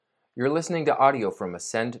You're listening to audio from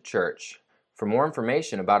Ascend Church. For more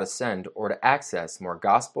information about Ascend or to access more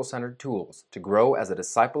gospel-centered tools to grow as a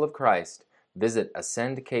disciple of Christ, visit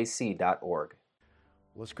ascendkc.org.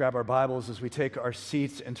 Let's grab our Bibles as we take our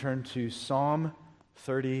seats and turn to Psalm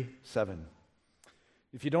 37.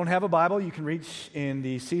 If you don't have a Bible, you can reach in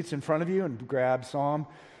the seats in front of you and grab Psalm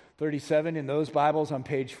 37 in those Bibles on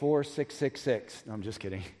page 4666. No, I'm just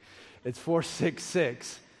kidding. It's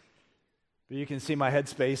 466. But you can see my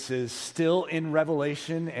headspace is still in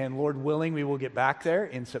Revelation, and Lord willing, we will get back there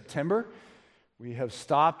in September. We have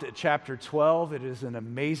stopped at chapter 12. It is an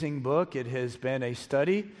amazing book. It has been a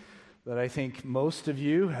study that I think most of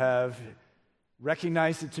you have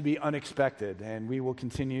recognized it to be unexpected, and we will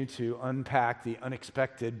continue to unpack the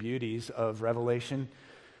unexpected beauties of Revelation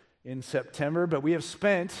in September. But we have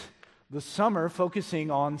spent the summer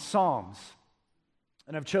focusing on Psalms,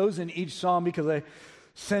 and I've chosen each Psalm because I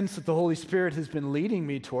sense that the Holy Spirit has been leading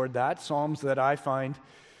me toward that, Psalms that I find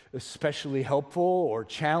especially helpful or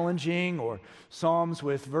challenging, or Psalms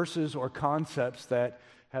with verses or concepts that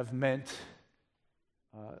have meant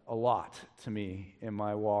a lot to me in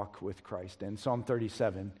my walk with Christ. And Psalm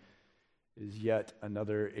 37 is yet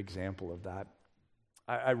another example of that.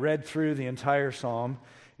 I read through the entire Psalm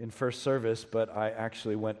in first service, but I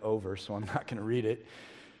actually went over, so I'm not going to read it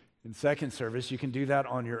in second service. You can do that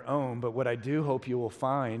on your own, but what I do hope you will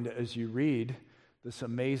find as you read this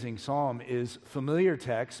amazing psalm is familiar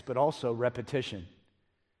text, but also repetition.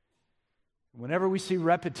 Whenever we see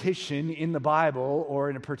repetition in the Bible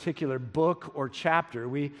or in a particular book or chapter,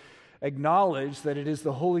 we acknowledge that it is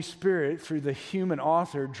the Holy Spirit through the human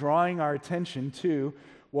author drawing our attention to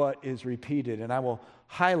what is repeated. And I will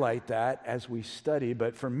highlight that as we study,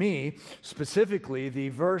 but for me, specifically, the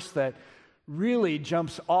verse that really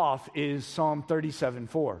jumps off is Psalm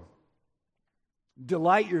 37:4.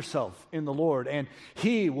 Delight yourself in the Lord, and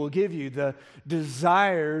He will give you the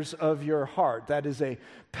desires of your heart. That is a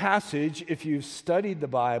passage, if you've studied the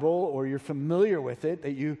Bible or you're familiar with it,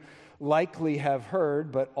 that you likely have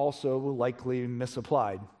heard, but also will likely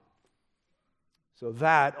misapplied. So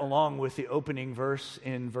that, along with the opening verse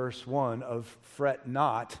in verse 1 of fret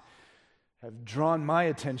not, have drawn my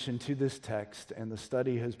attention to this text, and the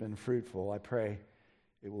study has been fruitful. I pray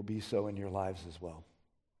it will be so in your lives as well.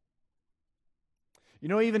 You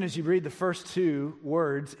know, even as you read the first two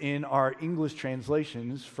words in our English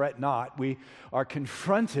translations, fret not, we are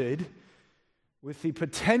confronted with the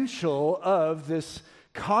potential of this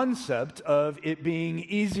concept of it being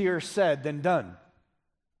easier said than done.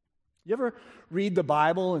 You ever read the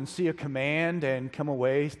Bible and see a command and come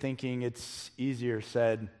away thinking it's easier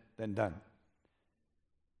said than done?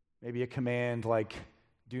 Maybe a command like,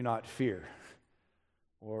 do not fear,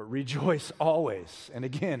 or rejoice always. And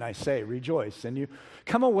again, I say rejoice. And you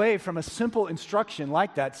come away from a simple instruction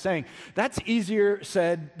like that saying, that's easier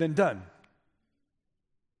said than done.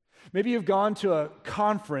 Maybe you've gone to a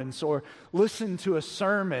conference or listened to a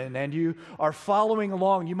sermon and you are following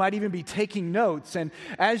along. You might even be taking notes. And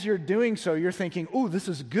as you're doing so, you're thinking, ooh, this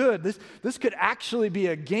is good. This could actually be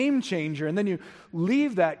a game changer. And then you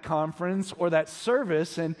leave that conference or that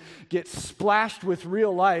service and get splashed with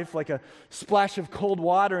real life like a splash of cold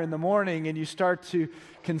water in the morning. And you start to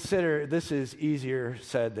consider this is easier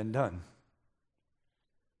said than done.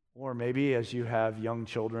 Or maybe as you have young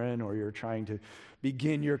children or you're trying to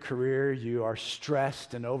begin your career, you are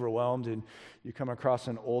stressed and overwhelmed, and you come across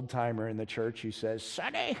an old-timer in the church who says,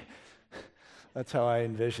 Sonny, that's how I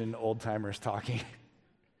envision old-timers talking.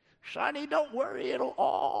 Sonny, don't worry, it'll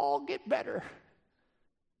all get better.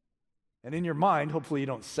 And in your mind, hopefully you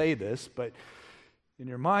don't say this, but in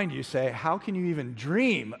your mind you say, how can you even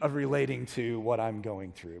dream of relating to what I'm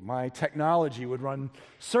going through? My technology would run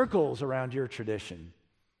circles around your tradition.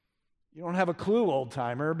 You don't have a clue,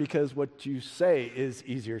 old-timer, because what you say is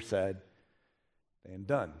easier said than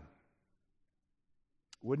done.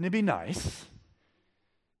 Wouldn't it be nice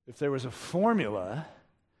if there was a formula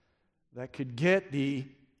that could get the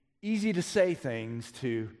easy-to-say things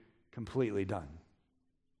to completely done?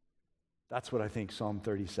 That's what I think Psalm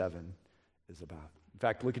 37 is about. In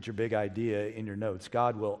fact, look at your big idea in your notes.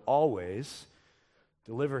 God will always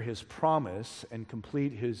deliver His promise and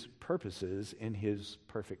complete His purposes in His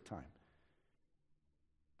perfect time.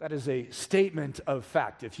 That is a statement of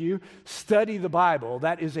fact. If you study the Bible,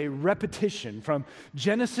 that is a repetition from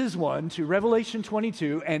Genesis 1 to Revelation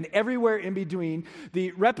 22 and everywhere in between.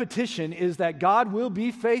 The repetition is that God will be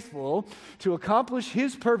faithful to accomplish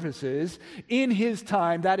His purposes in His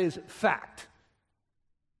time. That is fact.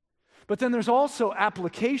 But then there's also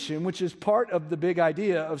application, which is part of the big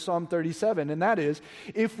idea of Psalm 37, and that is,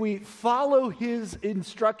 if we follow his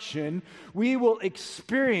instruction, we will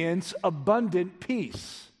experience abundant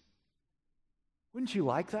peace. Wouldn't you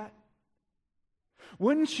like that?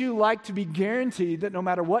 Wouldn't you like to be guaranteed that no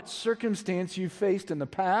matter what circumstance you faced in the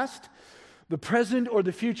past, the present, or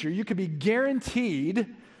the future, you could be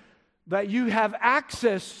guaranteed that you have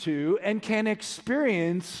access to and can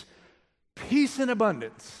experience peace and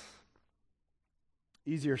abundance?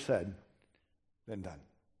 Easier said than done.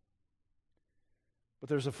 But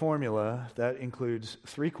there's a formula that includes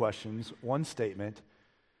 3 questions, 1 statement,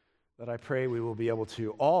 that I pray we will be able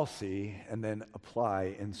to all see and then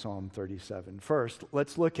apply in Psalm 37. First,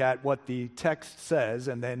 let's look at what the text says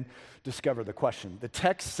and then discover the question. The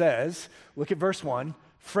text says, look at verse 1,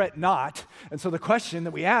 fret not. And so the question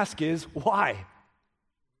that we ask is, why?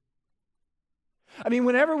 I mean,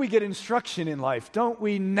 whenever we get instruction in life, don't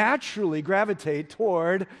we naturally gravitate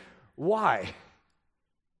toward why?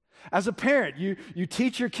 As a parent, you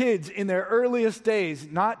teach your kids in their earliest days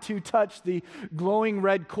not to touch the glowing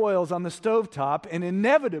red coils on the stovetop, and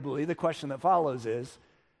inevitably the question that follows is,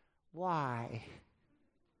 why?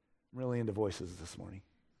 I'm really into voices this morning.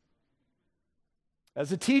 As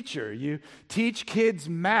a teacher, you teach kids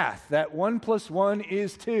math, that 1 + 1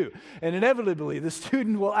 is 2, and inevitably the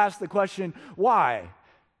student will ask the question, why?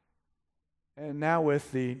 And now with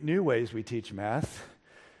the new ways we teach math,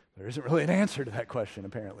 there isn't really an answer to that question,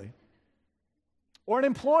 apparently. Or an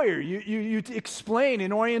employer, you explain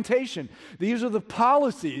in orientation, these are the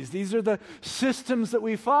policies, these are the systems that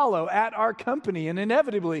we follow at our company, and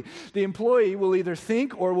inevitably the employee will either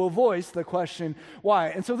think or will voice the question, why?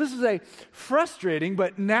 And so this is a frustrating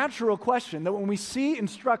but natural question that when we see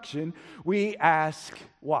instruction, we ask,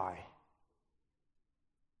 why?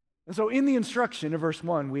 And so in the instruction of verse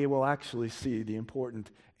 1, we will actually see the important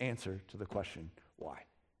answer to the question, why?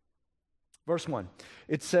 Verse 1,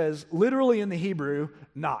 it says, literally in the Hebrew,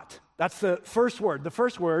 not. That's the first word. The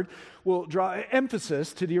first word will draw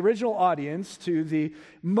emphasis to the original audience, to the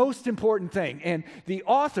most important thing. And the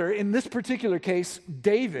author, in this particular case,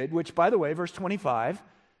 David, which, by the way, verse 25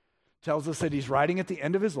 tells us that he's writing at the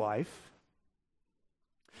end of his life.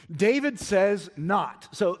 David says not.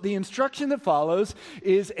 So the instruction that follows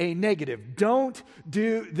is a negative. Don't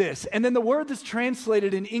do this. And then the word that's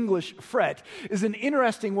translated in English, fret, is an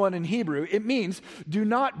interesting one in Hebrew. It means do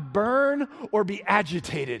not burn or be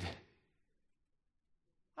agitated.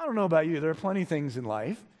 I don't know about you. There are plenty of things in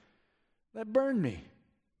life that burn me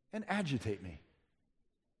and agitate me.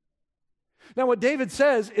 Now, what David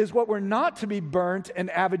says is what we're not to be burnt and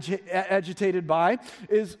agitated by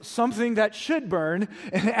is something that should burn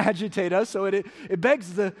and agitate us. So it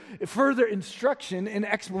begs the further instruction and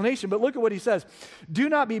explanation. But look at what he says. Do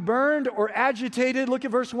not be burned or agitated, look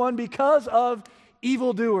at verse 1, because of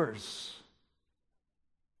evildoers.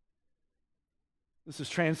 This is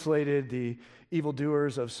translated the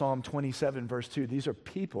evildoers of Psalm 27, verse 2. These are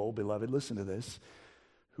people, beloved, listen to this,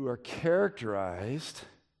 who are characterized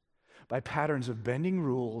by patterns of bending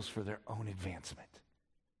rules for their own advancement.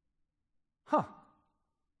 Do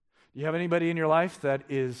you have anybody in your life that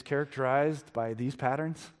is characterized by these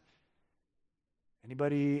patterns?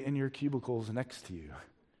 Anybody in your cubicles next to you?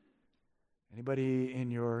 Anybody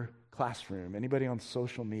in your classroom? Anybody on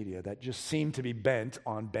social media that just seem to be bent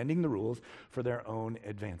on bending the rules for their own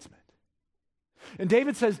advancement? And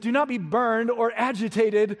David says, do not be burned or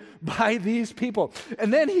agitated by these people.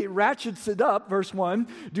 And then he ratchets it up, verse 1,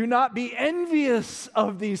 do not be envious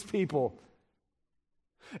of these people.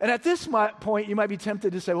 And at this point, you might be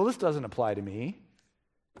tempted to say, well, this doesn't apply to me.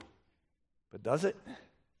 But does it? Let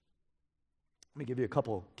me give you a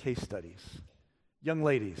couple case studies. Young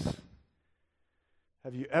ladies,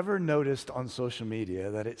 have you ever noticed on social media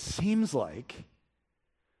that it seems like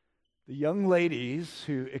the young ladies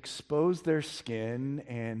who expose their skin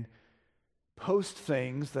and post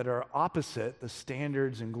things that are opposite the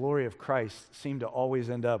standards and glory of Christ seem to always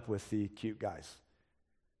end up with the cute guys?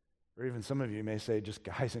 Or even some of you may say just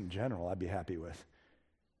guys in general I'd be happy with.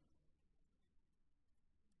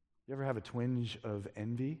 You ever have a twinge of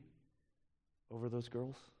envy over those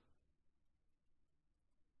girls?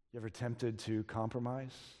 You ever tempted to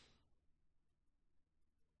compromise?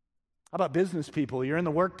 How about business people? You're in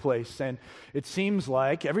the workplace, and it seems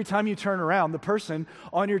like every time you turn around, the person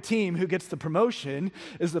on your team who gets the promotion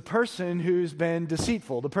is the person who's been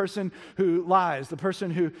deceitful, the person who lies, the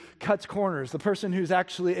person who cuts corners, the person who's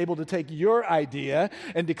actually able to take your idea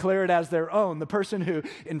and declare it as their own, the person who,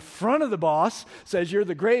 in front of the boss, says you're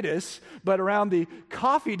the greatest, but around the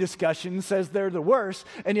coffee discussion says they're the worst,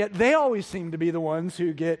 and yet they always seem to be the ones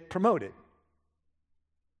who get promoted.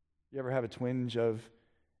 You ever have a twinge of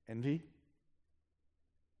envy?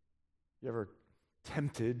 You ever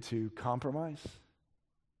tempted to compromise?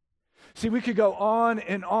 See, we could go on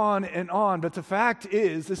and on and on, but the fact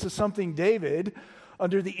is, this is something David,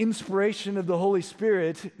 under the inspiration of the Holy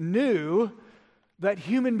Spirit, knew that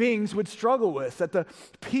human beings would struggle with, that the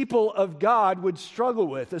people of God would struggle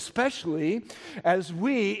with, especially as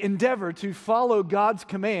we endeavor to follow God's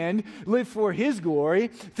command, live for His glory,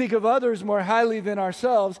 think of others more highly than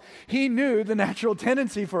ourselves. He knew the natural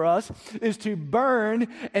tendency for us is to burn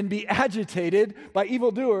and be agitated by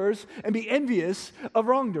evildoers and be envious of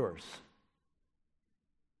wrongdoers.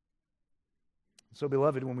 So,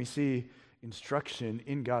 beloved, when we see instruction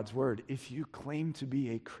in God's Word, if you claim to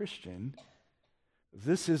be a Christian,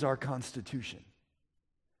 this is our constitution.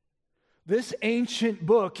 This ancient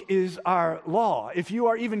book is our law. If you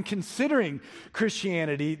are even considering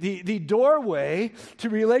Christianity, the doorway to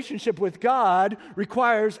relationship with God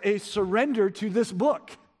requires a surrender to this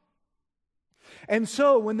book. And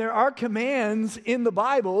so when there are commands in the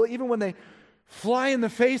Bible, even when they fly in the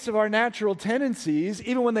face of our natural tendencies,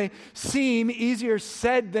 even when they seem easier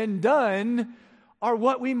said than done, are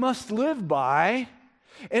what we must live by.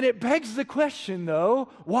 And it begs the question, though,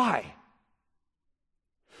 why?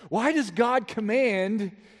 Why does God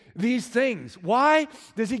command these things? Why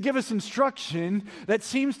does He give us instruction that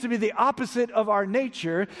seems to be the opposite of our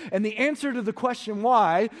nature? And the answer to the question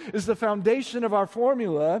why is the foundation of our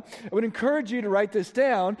formula. I would encourage you to write this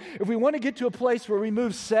down. If we want to get to a place where we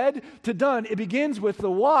move said to done, it begins with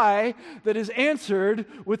the why that is answered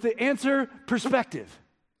with the answer perspective.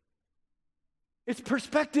 It's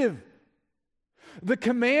perspective. The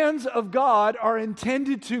commands of God are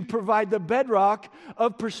intended to provide the bedrock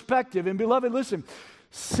of perspective. And beloved, listen,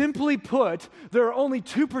 simply put, there are only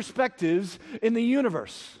two perspectives in the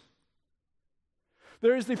universe.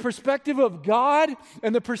 There is the perspective of God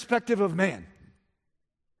and the perspective of man.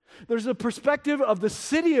 There's the perspective of the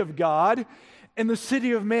city of God and the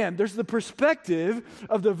city of man. There's the perspective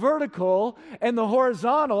of the vertical and the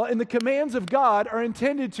horizontal, and the commands of God are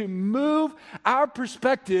intended to move our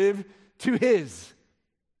perspective to His.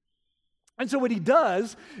 And so what He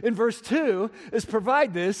does in verse 2 is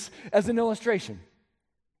provide this as an illustration.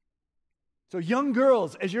 So young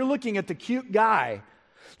girls, as you're looking at the cute guy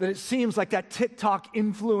that it seems like that TikTok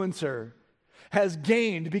influencer has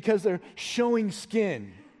gained because they're showing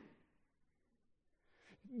skin,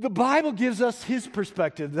 the Bible gives us his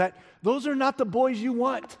perspective that those are not the boys you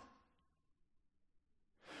want.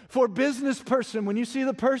 For business person, when you see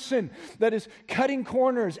the person that is cutting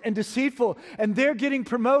corners and deceitful, and they're getting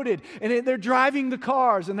promoted, and they're driving the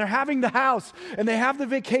cars, and they're having the house, and they have the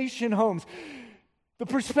vacation homes, the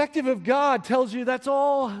perspective of God tells you that's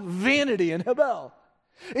all vanity and hebel.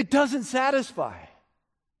 It doesn't satisfy.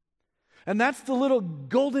 And that's the little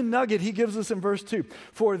golden nugget He gives us in verse 2.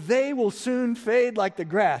 For they will soon fade like the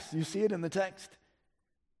grass. You see it in the text.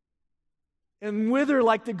 And wither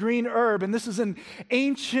like the green herb. And this is an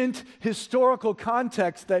ancient historical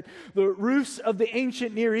context that the roofs of the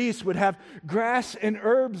ancient Near East would have grass and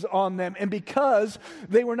herbs on them. And because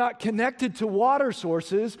they were not connected to water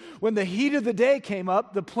sources, when the heat of the day came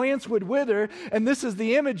up, the plants would wither. And this is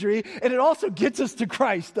the imagery. And it also gets us to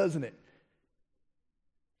Christ, doesn't it?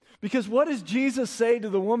 Because what does Jesus say to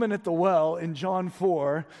the woman at the well in John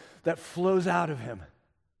 4 that flows out of Him?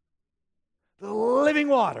 The living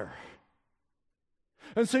water.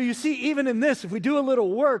 And so you see, even in this, if we do a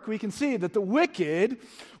little work, we can see that the wicked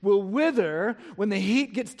will wither when the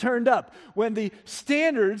heat gets turned up. When the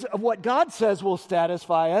standards of what God says will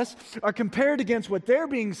satisfy us are compared against what they're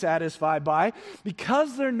being satisfied by,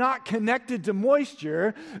 because they're not connected to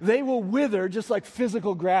moisture, they will wither just like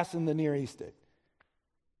physical grass in the Near East did.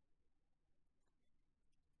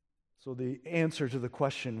 So the answer to the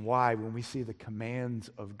question why, when we see the commands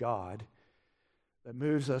of God that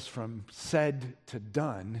moves us from said to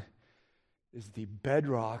done, is the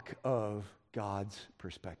bedrock of God's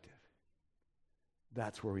perspective.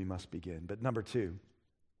 That's where we must begin. But number two,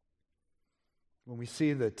 when we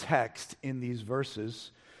see the text in these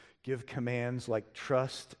verses give commands like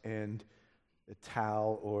trust and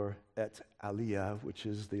etal or et alia, which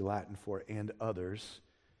is the Latin for and others,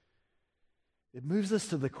 it moves us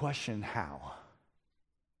to the question, how?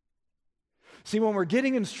 See, when we're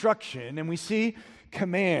getting instruction and we see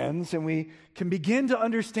commands and we can begin to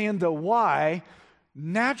understand the why,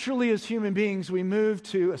 naturally as human beings we move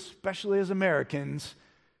to, especially as Americans,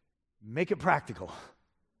 make it practical.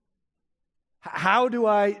 How do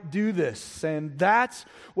I do this? And that's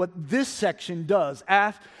what this section does.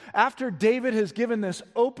 After David has given this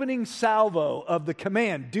opening salvo of the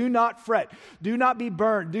command, do not fret, do not be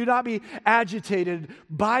burned, do not be agitated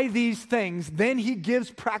by these things, then he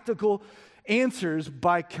gives practical answers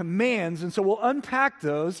by commands. And so we'll unpack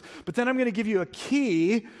those, but then I'm going to give you a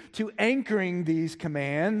key to anchoring these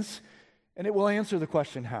commands, and it will answer the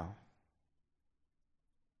question, how?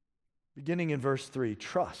 Beginning in verse 3,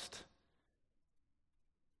 trust.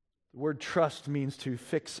 The word trust means to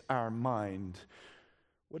fix our mind.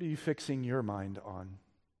 What are you fixing your mind on?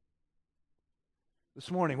 This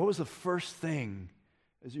morning, what was the first thing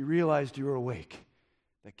as you realized you were awake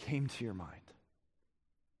that came to your mind?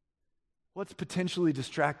 What's potentially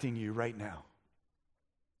distracting you right now?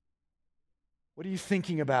 What are you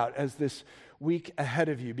thinking about as this week ahead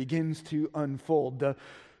of you begins to unfold? The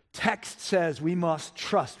text says we must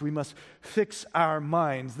trust, we must fix our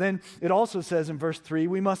minds. Then it also says in verse 3,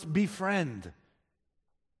 we must befriend.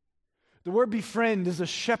 The word befriend is a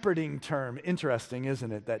shepherding term. Interesting,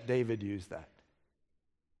 isn't it, that David used that?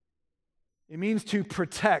 It means to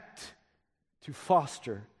protect, to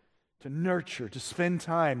foster, to nurture, to spend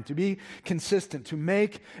time, to be consistent, to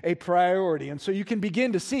make a priority. And so you can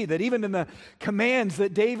begin to see that even in the commands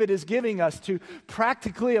that David is giving us to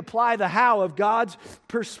practically apply the how of God's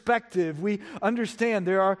perspective, we understand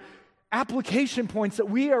there are application points that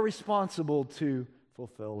we are responsible to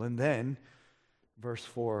fulfill. And then verse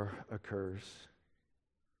 4 occurs,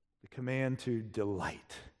 the command to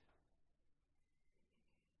delight.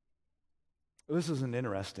 This is an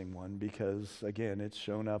interesting one because, again, it's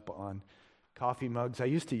shown up on coffee mugs. I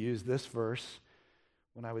used to use this verse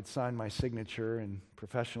when I would sign my signature in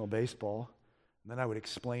professional baseball. And then I would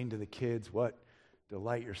explain to the kids what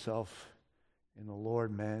delight yourself in the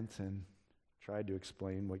Lord meant and tried to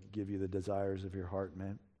explain what give you the desires of your heart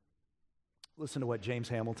meant. Listen to what James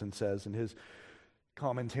Hamilton says in his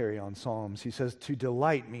commentary on Psalms. He says, to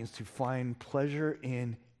delight means to find pleasure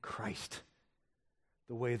in Christ,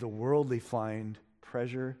 the way the worldly find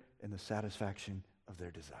pleasure in the satisfaction of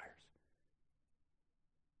their desires.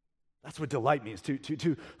 That's what delight means,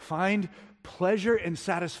 to find pleasure and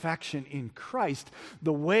satisfaction in Christ,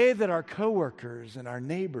 the way that our coworkers and our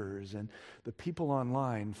neighbors and the people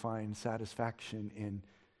online find satisfaction in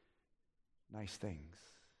nice things,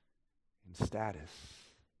 in status,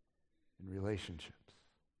 in relationships.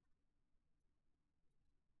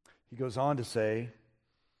 He goes on to say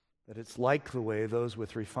that it's like the way those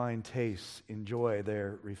with refined tastes enjoy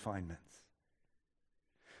their refinements.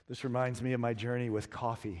 This reminds me of my journey with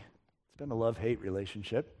coffee. It's been a love-hate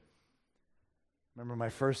relationship. Remember my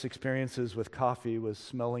first experiences with coffee was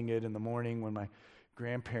smelling it in the morning when my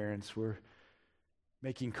grandparents were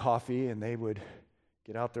making coffee, and they would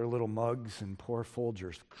get out their little mugs and pour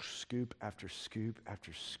Folgers, scoop after scoop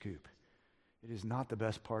after scoop. It is not the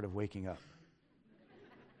best part of waking up.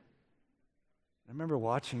 I remember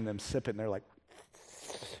watching them sip it, and they're like,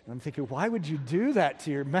 and I'm thinking, why would you do that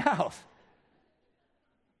to your mouth?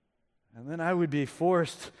 And then I would be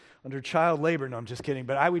forced under child labor. No, I'm just kidding.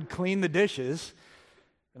 But I would clean the dishes,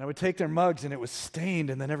 and I would take their mugs, and it was stained,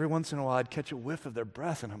 and then every once in a while I'd catch a whiff of their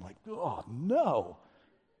breath, and I'm like, oh, no.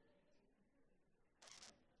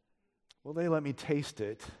 Well, they let me taste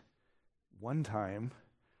it one time,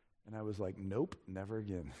 and I was like, nope, never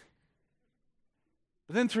again.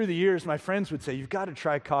 But then through the years, my friends would say, you've got to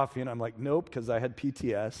try coffee. And I'm like, nope, because I had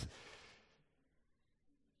PTS.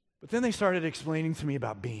 But then they started explaining to me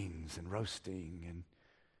about beans and roasting and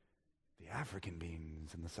the African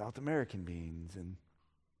beans and the South American beans. And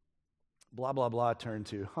blah, blah, blah turned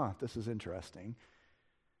to, this is interesting.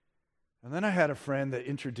 And then I had a friend that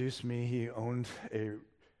introduced me. He owned a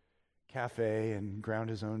cafe and ground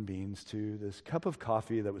his own beans to this cup of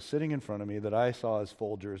coffee that was sitting in front of me that I saw as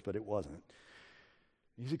Folgers, but it wasn't.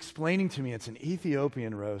 He's explaining to me it's an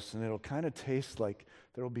Ethiopian roast, and it'll kind of taste like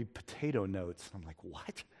there will be potato notes. I'm like,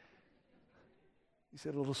 what? He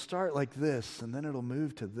said, it'll start like this, and then it'll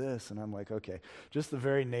move to this. And I'm like, okay, just the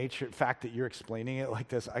very fact that you're explaining it like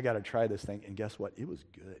this, I got to try this thing. And guess what? It was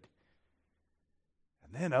good.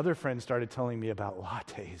 And then other friends started telling me about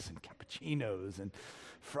lattes and cappuccinos and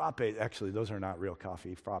frappes. Actually, those are not real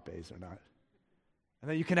coffee. Frappes are not. And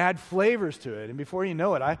then you can add flavors to it. And before you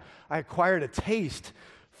know it, I acquired a taste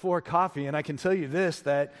for coffee. And I can tell you this,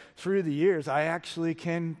 that through the years, I actually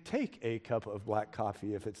can take a cup of black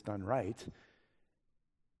coffee if it's done right.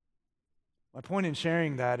 My point in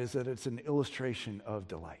sharing that is that it's an illustration of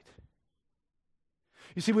delight.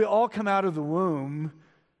 You see, we all come out of the womb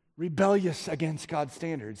rebellious against God's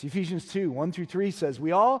standards. Ephesians 2, 1 through 3 says,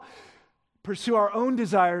 we all pursue our own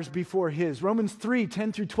desires before His. Romans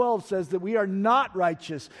 3:10-12 says that we are not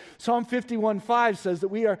righteous. Psalm 51:5 says that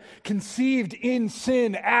we are conceived in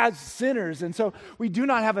sin as sinners. And so we do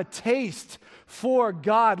not have a taste for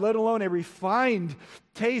God, let alone a refined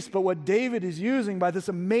taste. But what David is using by this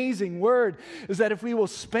amazing word is that if we will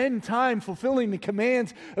spend time fulfilling the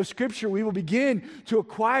commands of Scripture, we will begin to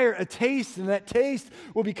acquire a taste, and that taste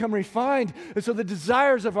will become refined. And so the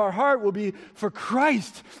desires of our heart will be for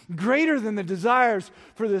Christ, greater than the desires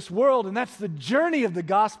for this world. And that's the journey of the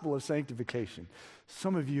gospel of sanctification.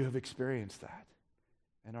 Some of you have experienced that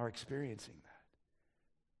and are experiencing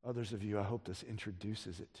that. Others of you, I hope this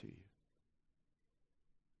introduces it to you.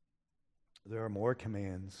 There are more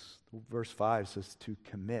commands. Verse 5 says to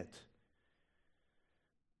commit.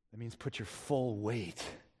 That means put your full weight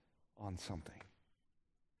on something.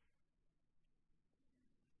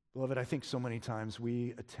 Beloved, I think so many times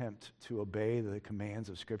we attempt to obey the commands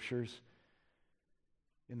of Scriptures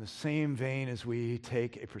in the same vein as we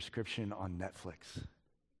take a prescription on Netflix.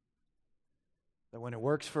 That when it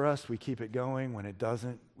works for us, we keep it going. When it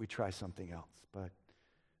doesn't, we try something else. But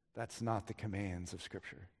that's not the commands of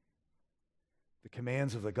Scripture. The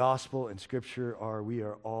commands of the gospel and Scripture are, we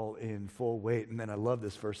are all in full weight. And then I love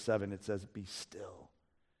this verse 7. It says, be still.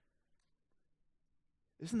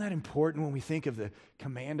 Isn't that important when we think of the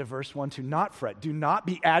command of verse 1 to not fret? Do not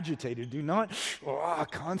be agitated. Do not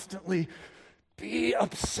constantly be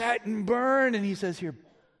upset and burn. And he says here,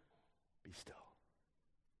 be still.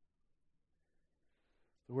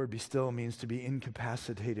 The word be still means to be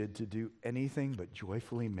incapacitated to do anything but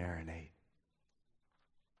joyfully marinate.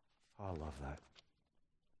 Oh, I love that.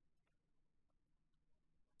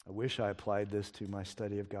 I wish I applied this to my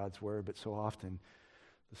study of God's Word, but so often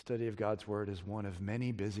the study of God's Word is one of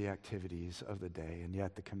many busy activities of the day, and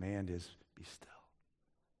yet the command is be still.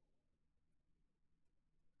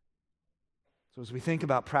 So as we think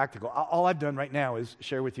about practical, all I've done right now is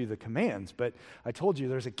share with you the commands, but I told you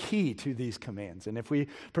there's a key to these commands, and if we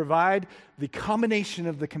provide the combination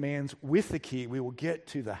of the commands with the key, we will get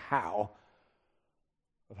to the how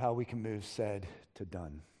of how we can move said to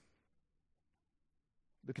done.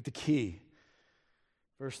 Look at the key.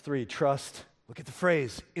 Verse 3, trust. Look at the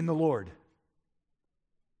phrase, in the Lord.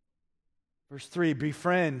 Verse 3,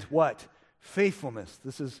 befriend what? Faithfulness.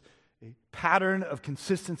 This is a pattern of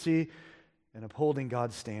consistency and upholding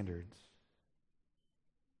God's standards.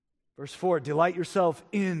 Verse 4, delight yourself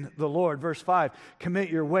in the Lord. Verse 5,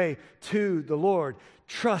 commit your way to the Lord.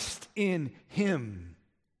 Trust in Him.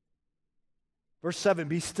 Verse 7,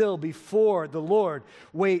 be still before the Lord.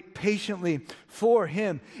 Wait patiently for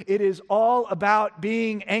Him. It is all about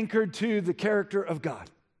being anchored to the character of God.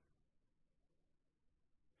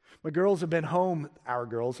 Our girls have been home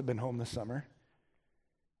this summer.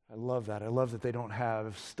 I love that. I love that they don't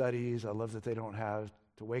have studies. I love that they don't have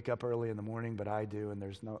to wake up early in the morning, but I do, and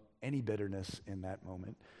there's no any bitterness in that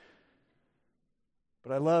moment.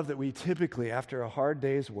 But I love that we typically, after a hard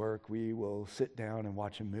day's work, we will sit down and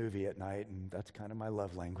watch a movie at night, and that's kind of my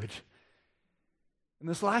love language. And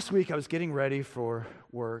this last week, I was getting ready for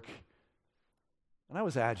work, and I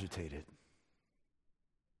was agitated.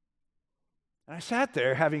 And I sat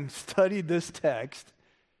there, having studied this text,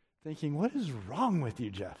 thinking, what is wrong with you,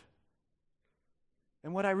 Jeff?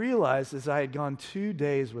 And what I realized is I had gone 2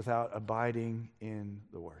 days without abiding in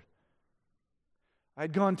the Word.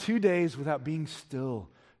 I'd gone 2 days without being still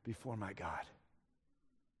before my God.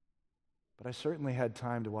 But I certainly had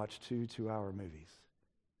time to watch 2 2-hour movies.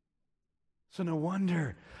 So no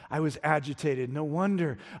wonder I was agitated. No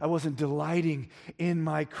wonder I wasn't delighting in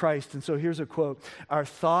my Christ. And so here's a quote. Our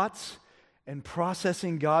thoughts and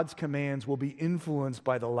processing God's commands will be influenced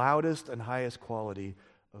by the loudest and highest quality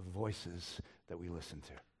of voices that we listen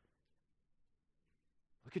to.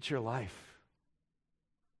 Look at your life.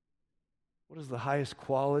 What is the highest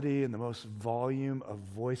quality and the most volume of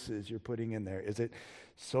voices you're putting in there? Is it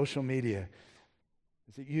social media?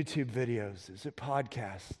 Is it YouTube videos? Is it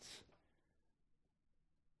podcasts?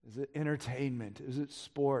 Is it entertainment? Is it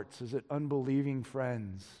sports? Is it unbelieving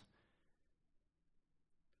friends?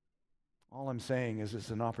 All I'm saying is it's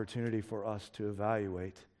an opportunity for us to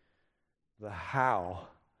evaluate the how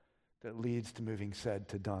that leads to moving said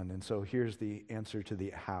to done. And so here's the answer to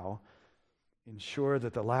the how. Ensure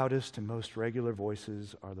that the loudest and most regular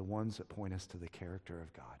voices are the ones that point us to the character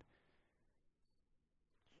of God.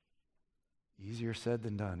 Easier said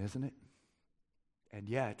than done, isn't it? And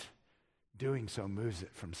yet, doing so moves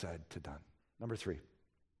it from said to done. Number 3.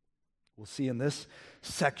 We'll see in this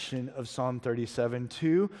section of Psalm 37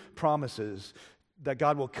 2 promises that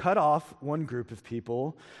God will cut off one group of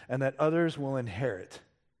people and that others will inherit.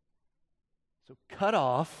 So cut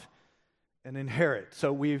off and inherit.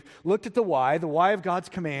 So we've looked at the why. The why of God's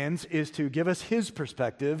commands is to give us His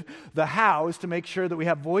perspective. The how is to make sure that we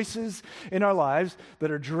have voices in our lives that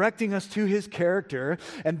are directing us to His character.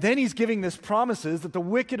 And then He's giving us promises that the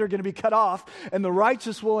wicked are going to be cut off and the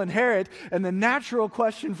righteous will inherit. And the natural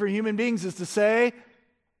question for human beings is to say,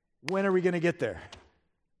 when are we going to get there?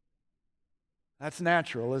 That's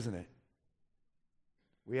natural, isn't it?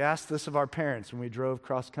 We asked this of our parents when we drove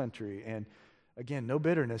cross country, and again, no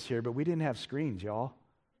bitterness here, but we didn't have screens, y'all.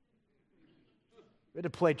 We had to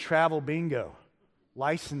play travel bingo,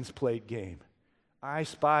 license plate game, I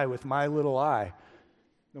Spy with my little eye.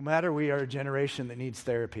 No matter, we are a generation that needs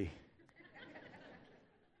therapy.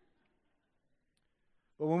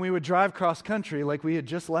 But when we would drive cross country, like we had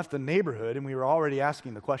just left the neighborhood and we were already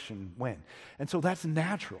asking the question, when? And so that's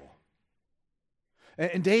natural.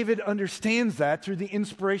 And David understands that through the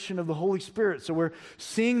inspiration of the Holy Spirit. So we're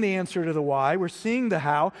seeing the answer to the why, we're seeing the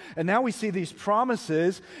how, and now we see these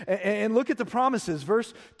promises. And look at the promises.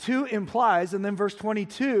 Verse 2 implies, and then verse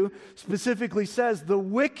 22 specifically says, the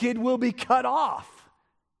wicked will be cut off.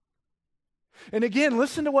 And again,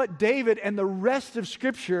 listen to what David and the rest of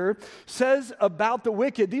Scripture says about the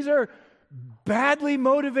wicked. These are badly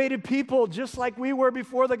motivated people, just like we were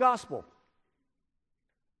before the gospel.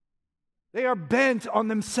 They are bent on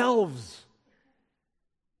themselves.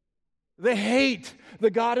 They hate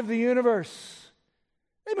the God of the universe.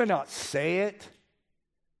 They may not say it.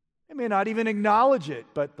 They may not even acknowledge it,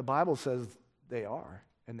 but the Bible says they are,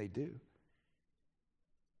 and they do.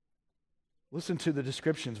 Listen to the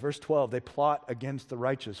descriptions. Verse 12, they plot against the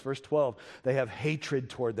righteous. Verse 12, they have hatred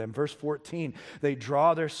toward them. Verse 14, they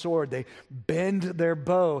draw their sword. They bend their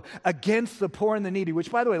bow against the poor and the needy,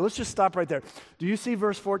 which, by the way, let's just stop right there. Do you see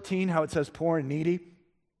verse 14, how it says poor and needy?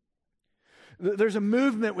 There's a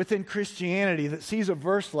movement within Christianity that sees a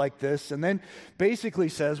verse like this and then basically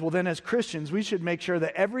says, well, then as Christians, we should make sure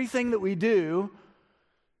that everything that we do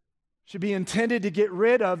should be intended to get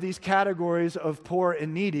rid of these categories of poor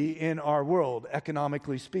and needy in our world,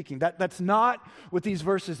 economically speaking. That's not what these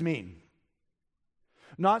verses mean.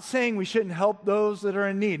 Not saying we shouldn't help those that are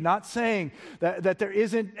in need. Not saying that there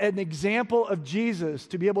isn't an example of Jesus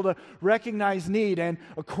to be able to recognize need and,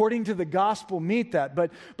 according to the gospel, meet that.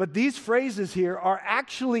 But these phrases here are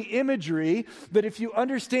actually imagery that, if you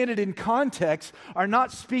understand it in context, are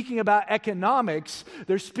not speaking about economics.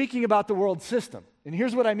 They're speaking about the world system. And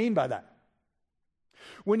here's what I mean by that.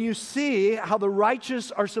 When you see how the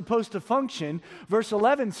righteous are supposed to function, verse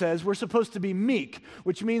 11 says we're supposed to be meek,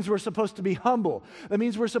 which means we're supposed to be humble. That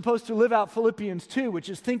means we're supposed to live out Philippians 2, which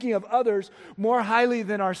is thinking of others more highly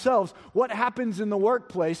than ourselves. What happens in the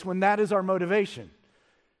workplace when that is our motivation?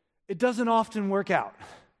 It doesn't often work out.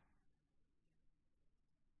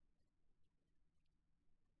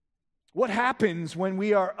 What happens when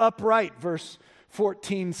we are upright, verse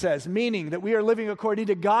 14 says, meaning that we are living according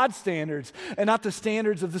to God's standards and not the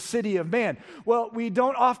standards of the city of man? Well, we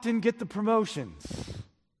don't often get the promotions.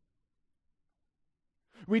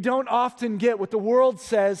 We don't often get what the world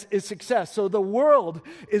says is success. So the world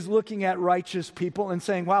is looking at righteous people and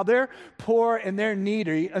saying, wow, they're poor and they're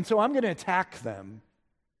needy, and so I'm going to attack them.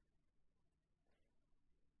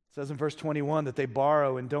 It says in verse 21 that they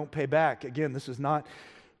borrow and don't pay back. Again, this is not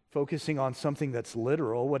focusing on something that's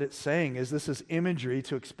literal. What it's saying is this is imagery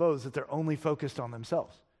to expose that they're only focused on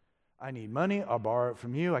themselves. I need money, I'll borrow it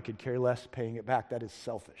from you, I could care less paying it back. That is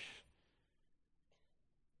selfish.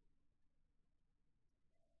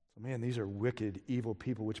 So man, these are wicked, evil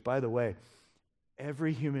people, which, by the way,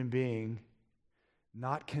 every human being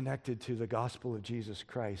not connected to the gospel of Jesus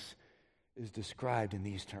Christ is described in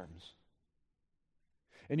these terms.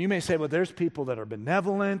 And you may say, well, there's people that are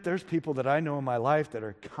benevolent. There's people that I know in my life that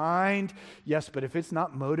are kind. Yes, but if it's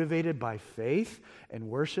not motivated by faith and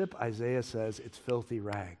worship, Isaiah says it's filthy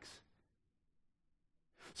rags.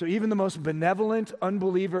 So even the most benevolent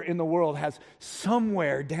unbeliever in the world has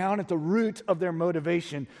somewhere down at the root of their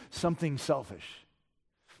motivation something selfish.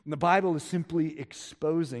 And the Bible is simply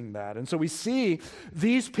exposing that. And so we see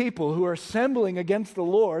these people who are assembling against the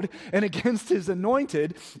Lord and against His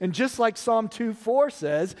anointed. And just like Psalm 2:4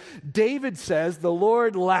 says, David says, the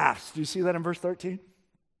Lord laughs. Do you see that in verse 13?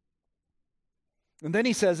 And then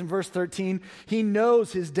he says in verse 13, he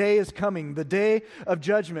knows his day is coming, the day of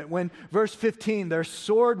judgment, when, verse 15, their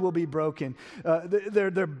sword will be broken,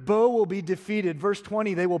 their bow will be defeated. Verse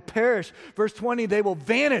 20, they will perish. Verse 20, they will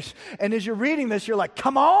vanish. And as you're reading this, you're like,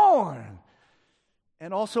 come on!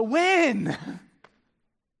 And also, when?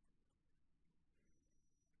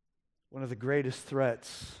 One of the greatest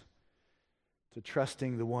threats to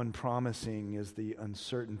trusting the one promising is the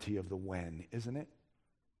uncertainty of the when, isn't it?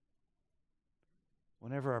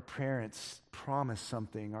 Whenever our parents promise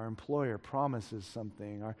something, our employer promises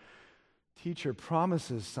something, our teacher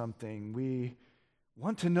promises something, we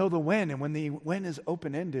want to know the when. And when the when is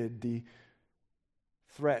open-ended, the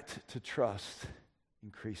threat to trust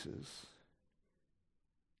increases.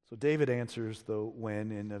 So David answers the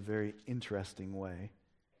when in a very interesting way.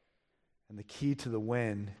 And the key to the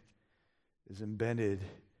when is embedded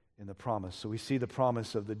in the promise. So we see the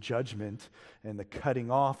promise of the judgment and the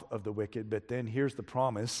cutting off of the wicked, but then here's the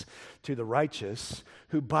promise to the righteous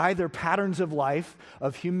who by their patterns of life,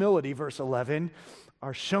 of humility, verse 11,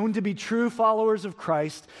 are shown to be true followers of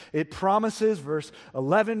Christ. It promises, verse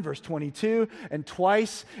 11, verse 22, and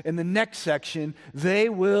twice in the next section, they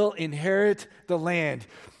will inherit the land.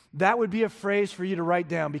 That would be a phrase for you to write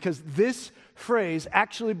down, because this phrase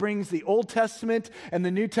actually brings the Old Testament and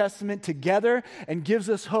the New Testament together and gives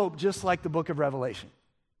us hope, just like the book of Revelation.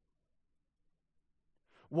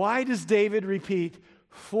 Why does David repeat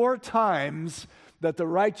 4 times that the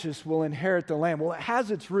righteous will inherit the land? Well, it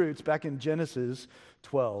has its roots back in Genesis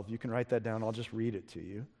 12. You can write that down. I'll just read it to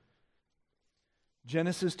you.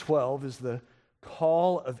 Genesis 12 is the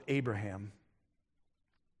call of Abraham.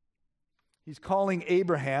 He's calling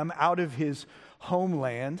Abraham out of his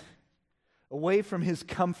homeland, away from his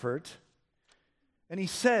comfort. And he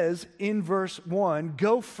says in verse 1,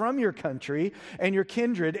 go from your country and your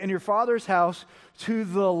kindred and your father's house to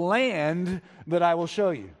the land that I will show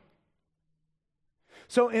you.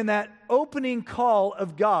 So in that opening call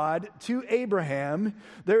of God to Abraham,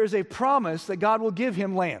 there is a promise that God will give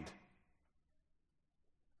him land.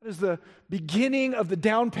 That is the beginning of the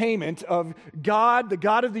down payment of God, the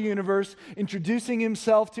God of the universe, introducing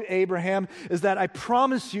himself to Abraham, is that I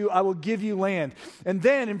promise you I will give you land. And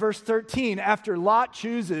then in verse 13, after Lot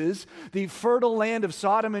chooses the fertile land of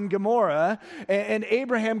Sodom and Gomorrah, and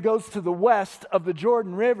Abraham goes to the west of the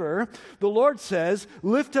Jordan River, the Lord says,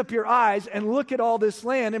 lift up your eyes and look at all this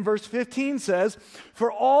land. And verse 15 says,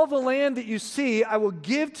 for all the land that you see, I will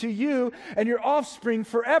give to you and your offspring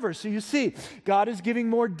forever. So you see, God is giving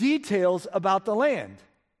more details about the land.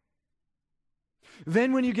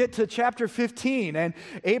 Then when you get to chapter 15 and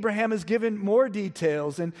Abraham is given more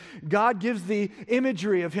details and God gives the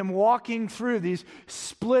imagery of him walking through these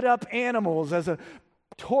split up animals as a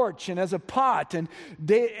torch and as a pot, and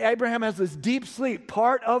Abraham has this deep sleep.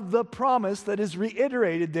 Part of the promise that is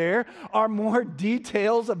reiterated there are more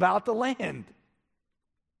details about the land.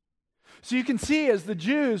 So you can see, as the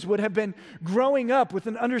Jews would have been growing up with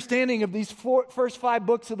an understanding of these first 5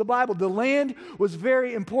 books of the Bible, the land was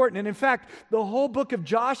very important. And in fact, the whole book of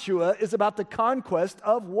Joshua is about the conquest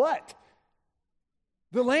of what?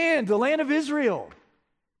 The land of Israel.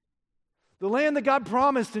 The land that God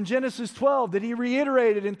promised in Genesis 12, that he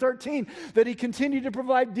reiterated in 13, that he continued to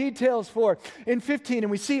provide details for in 15.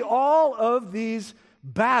 And we see all of these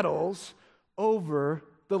battles over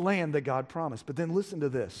the land that God promised. But then listen to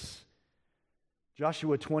this.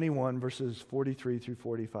 Joshua 21, verses 43 through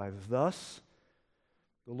 45. Thus,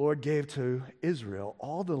 the Lord gave to Israel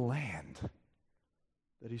all the land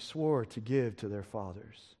that he swore to give to their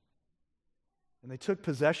fathers. And they took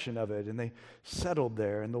possession of it, and they settled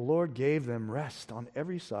there. And the Lord gave them rest on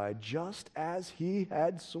every side, just as he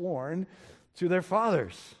had sworn to their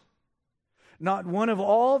fathers. Not one of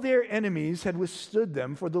all their enemies had withstood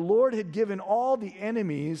them, for the Lord had given all the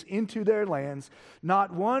enemies into their lands.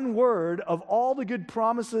 Not one word of all the good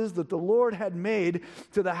promises that the Lord had made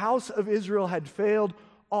to the house of Israel had failed.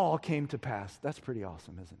 All came to pass. That's pretty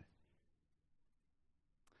awesome, isn't it?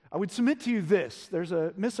 I would submit to you this. There's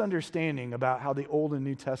a misunderstanding about how the Old and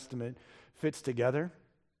New Testament fits together.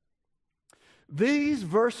 These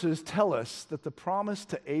verses tell us that the promise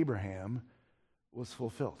to Abraham was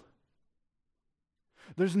fulfilled.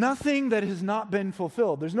 There's nothing that has not been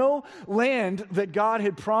fulfilled. There's no land that God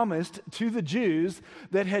had promised to the Jews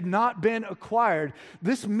that had not been acquired.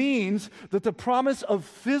 This means that the promise of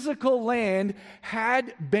physical land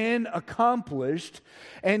had been accomplished.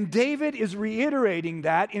 And David is reiterating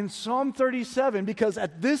that in Psalm 37 because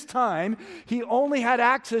at this time, he only had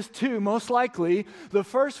access to, most likely, the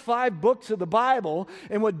first 5 books of the Bible.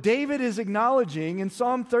 And what David is acknowledging in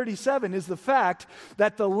Psalm 37 is the fact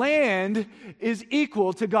that the land is equal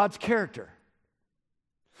to God's character.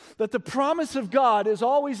 That the promise of God is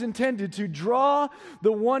always intended to draw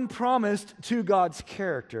the one promised to God's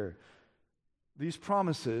character. These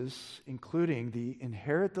promises, including the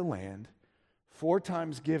inherit the land, 4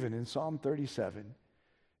 times given in Psalm 37,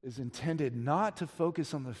 is intended not to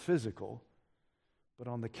focus on the physical, but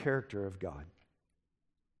on the character of God.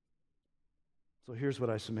 So here's what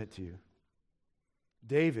I submit to you.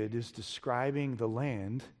 David is describing the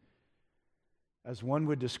land as one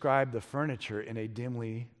would describe the furniture in a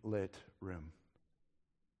dimly lit room.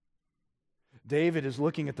 David is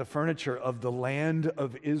looking at the furniture of the land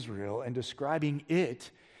of Israel and describing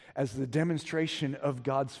it as the demonstration of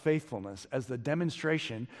God's faithfulness, as the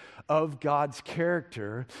demonstration of God's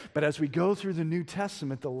character. But as we go through the New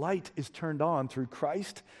Testament, the light is turned on through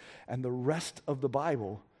Christ and the rest of the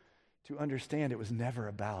Bible to understand it was never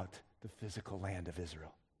about the physical land of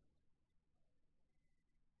Israel.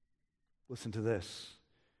 Listen to this.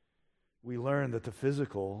 We learn that the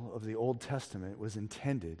physical of the Old Testament was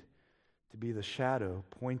intended to be the shadow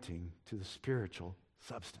pointing to the spiritual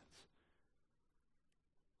substance.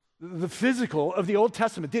 The physical of the Old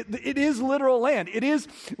Testament, it is literal land. It is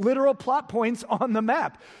literal plot points on the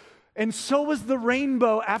map. And so was the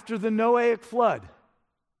rainbow after the Noahic flood.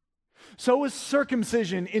 So was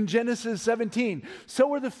circumcision in Genesis 17. So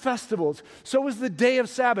were the festivals. So was the day of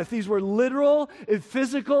Sabbath. These were literal,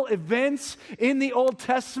 physical events in the Old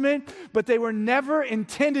Testament, but they were never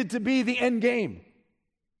intended to be the end game.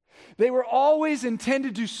 They were always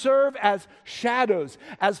intended to serve as shadows,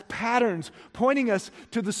 as patterns, pointing us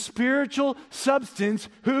to the spiritual substance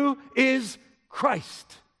who is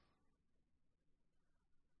Christ.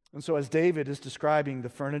 And so as David is describing the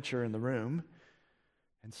furniture in the room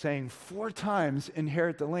and saying 4 times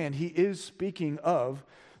inherit the land, he is speaking of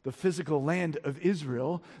the physical land of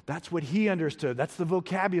Israel. That's what he understood. That's the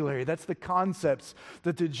vocabulary. That's the concepts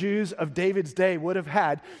that the Jews of David's day would have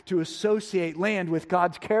had to associate land with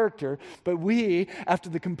God's character. But we, after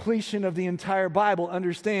the completion of the entire Bible,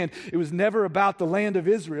 understand it was never about the land of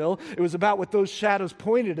Israel. It was about what those shadows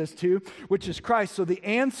pointed us to, which is Christ. So the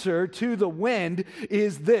answer to the when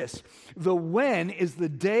is this. The when is the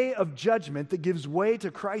day of judgment that gives way to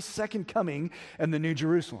Christ's second coming and the New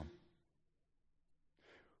Jerusalem.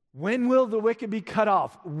 When will the wicked be cut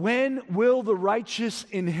off? When will the righteous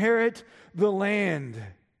inherit the land?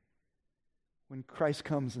 When Christ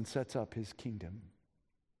comes and sets up his kingdom.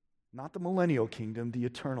 Not the millennial kingdom, the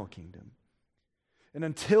eternal kingdom. And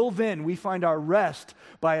until then, we find our rest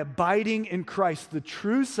by abiding in Christ, the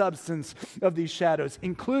true substance of these shadows,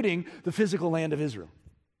 including the physical land of Israel.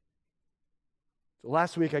 So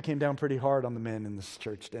last week, I came down pretty hard on the men in this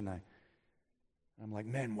church, didn't I? I'm like,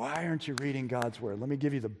 man, why aren't you reading God's word? Let me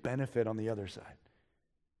give you the benefit on the other side.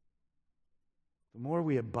 The more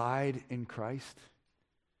we abide in Christ,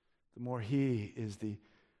 the more he is the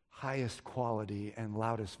highest quality and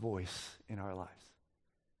loudest voice in our lives.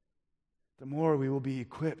 The more we will be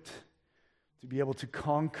equipped to be able to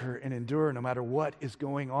conquer and endure no matter what is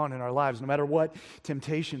going on in our lives, no matter what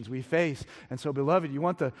temptations we face. And so, beloved, you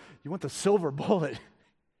want the silver bullet.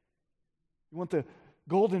 You want the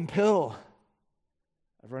golden pill.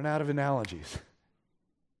 I've run out of analogies.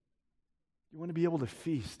 You want to be able to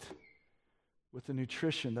feast with the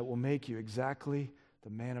nutrition that will make you exactly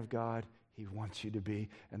the man of God he wants you to be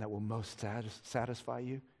and that will most satisfy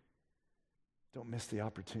you. Don't miss the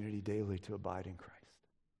opportunity daily to abide in Christ.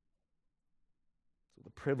 So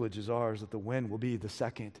the privilege is ours that the when will be the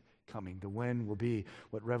second coming. The when will be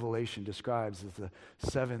what Revelation describes as the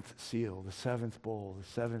 7th seal, the 7th bowl,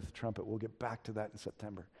 the 7th trumpet. We'll get back to that in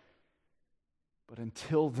September. But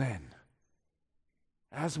until then,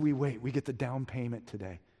 as we wait, we get the down payment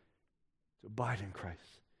today to abide in Christ,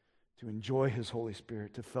 to enjoy his Holy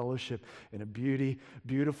Spirit, to fellowship in a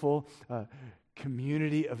beautiful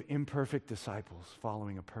community of imperfect disciples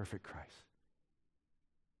following a perfect Christ.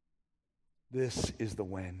 This is the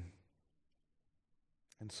when.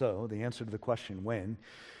 And so, the answer to the question when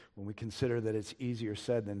we consider that it's easier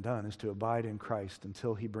said than done, is to abide in Christ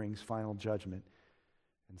until he brings final judgment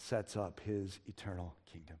and sets up his eternal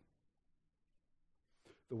kingdom.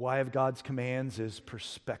 The why of God's commands is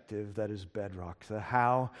perspective, that is bedrock. The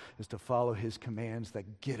how is to follow his commands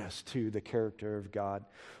that get us to the character of God.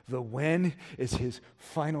 The when is his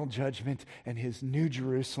final judgment and his new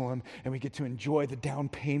Jerusalem, and we get to enjoy the down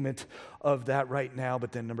payment of that right now.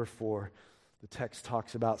 But then number 4, the text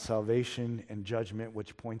talks about salvation and judgment,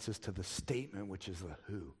 which points us to the statement, which is the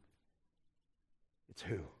who. It's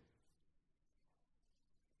who.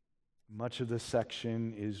 Much of this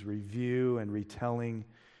section is review and retelling,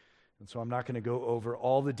 and so I'm not going to go over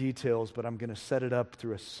all the details, but I'm going to set it up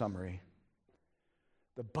through a summary.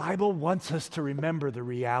 The Bible wants us to remember the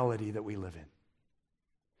reality that we live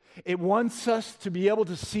in. It wants us to be able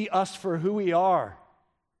to see us for who we are.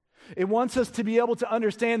 It wants us to be able to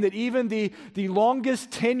understand that even the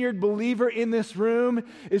longest tenured believer in this room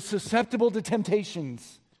is susceptible to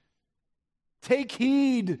temptations. Take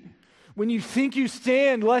heed when you think you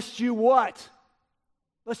stand, lest you what?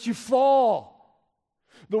 Lest you fall.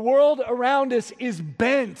 The world around us is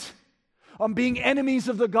bent on being enemies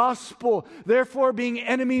of the gospel, therefore being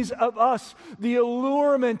enemies of us. The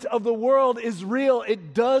allurement of the world is real.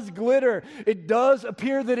 It does glitter. It does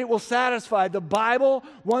appear that it will satisfy. The Bible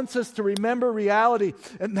wants us to remember reality,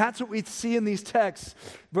 and that's what we see in these texts.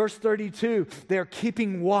 Verse 32, they're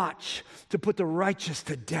keeping watch to put the righteous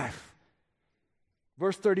to death.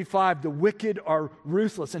 Verse 35, the wicked are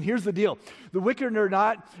ruthless. And here's the deal. The wicked are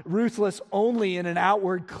not ruthless only in an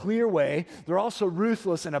outward, clear way. They're also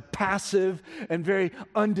ruthless in a passive and very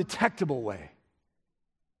undetectable way.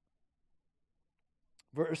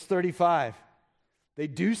 Verse 35, they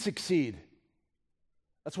do succeed.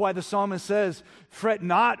 That's why the psalmist says, fret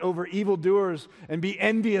not over evildoers and be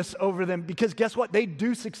envious over them, because guess what? They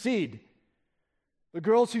do succeed. The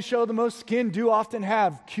girls who show the most skin do often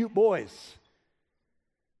have cute boys.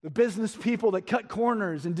 The business people that cut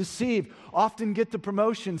corners and deceive often get the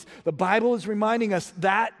promotions. The Bible is reminding us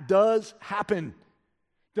that does happen.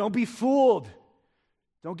 Don't be fooled.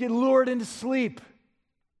 Don't get lured into sleep.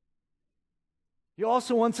 He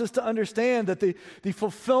also wants us to understand that the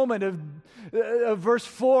fulfillment of verse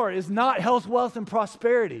 4 is not health, wealth, and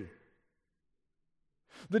prosperity.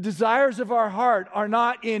 The desires of our heart are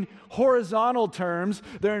not in horizontal terms,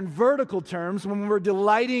 they're in vertical terms when we're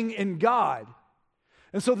delighting in God.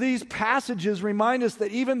 And so these passages remind us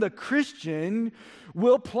that even the Christian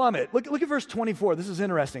will plummet. Look at verse 24. This is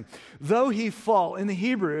interesting. Though he fall, in the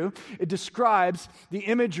Hebrew, it describes the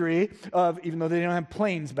imagery of, even though they didn't have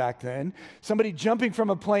planes back then, somebody jumping from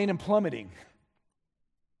a plane and plummeting.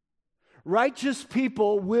 Righteous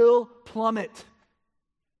people will plummet.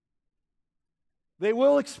 They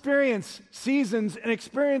will experience seasons and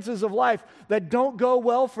experiences of life that don't go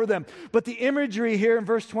well for them. But the imagery here in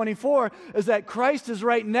verse 24 is that Christ is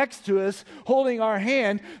right next to us, holding our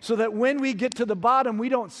hand, so that when we get to the bottom, we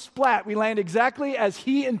don't splat. We land exactly as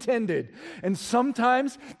He intended. And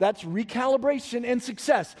sometimes that's recalibration and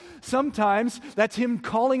success. Sometimes that's Him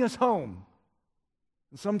calling us home.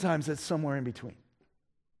 And sometimes it's somewhere in between.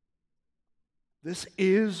 This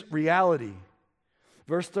is reality.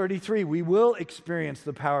 Verse 33, we will experience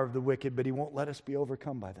the power of the wicked, but He won't let us be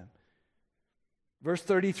overcome by them. Verse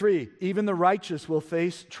 33, even the righteous will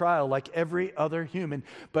face trial like every other human,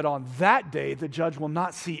 but on that day the judge will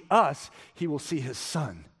not see us, he will see his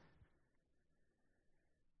Son.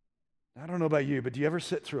 I don't know about you, but do you ever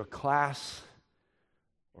sit through a class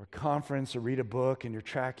or a conference or read a book and you're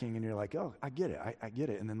tracking and you're like, oh, I get it, I get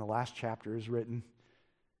it. And then the last chapter is written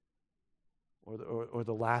or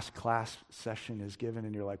the last class session is given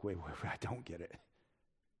and you're like, wait, I don't get it.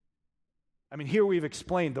 I mean, here we've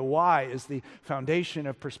explained the why is the foundation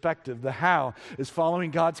of perspective. The how is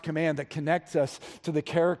following God's command that connects us to the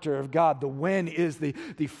character of God. The when is the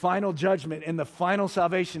final judgment and the final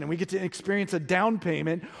salvation. And we get to experience a down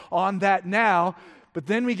payment on that now. But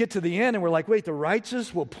then we get to the end and we're like, wait, the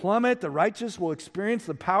righteous will plummet. The righteous will experience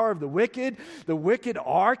the power of the wicked. The wicked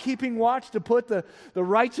are keeping watch to put the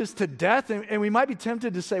righteous to death. And we might be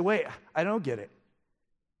tempted to say, wait, I don't get it.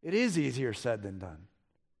 It is easier said than done.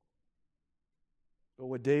 But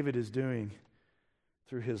what David is doing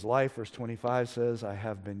through his life, verse 25 says, I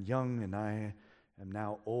have been young and I am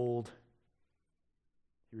now old.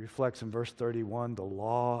 He reflects in verse 31, the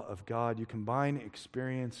law of God. You combine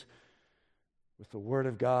experience with the Word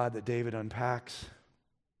of God that David unpacks,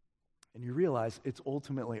 and you realize it's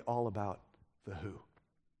ultimately all about the who.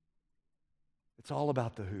 It's all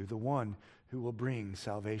about the who, the one who will bring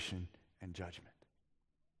salvation and judgment,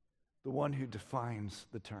 the one who defines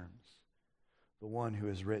the terms, the one who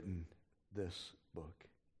has written this book.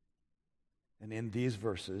 And in these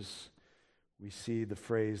verses, we see the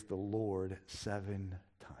phrase, the Lord, 7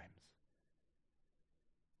 times.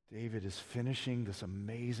 David is finishing this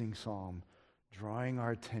amazing psalm, drawing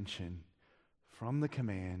our attention from the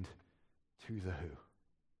command to the who.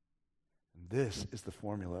 And this is the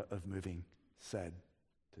formula of moving said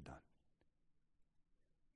to done.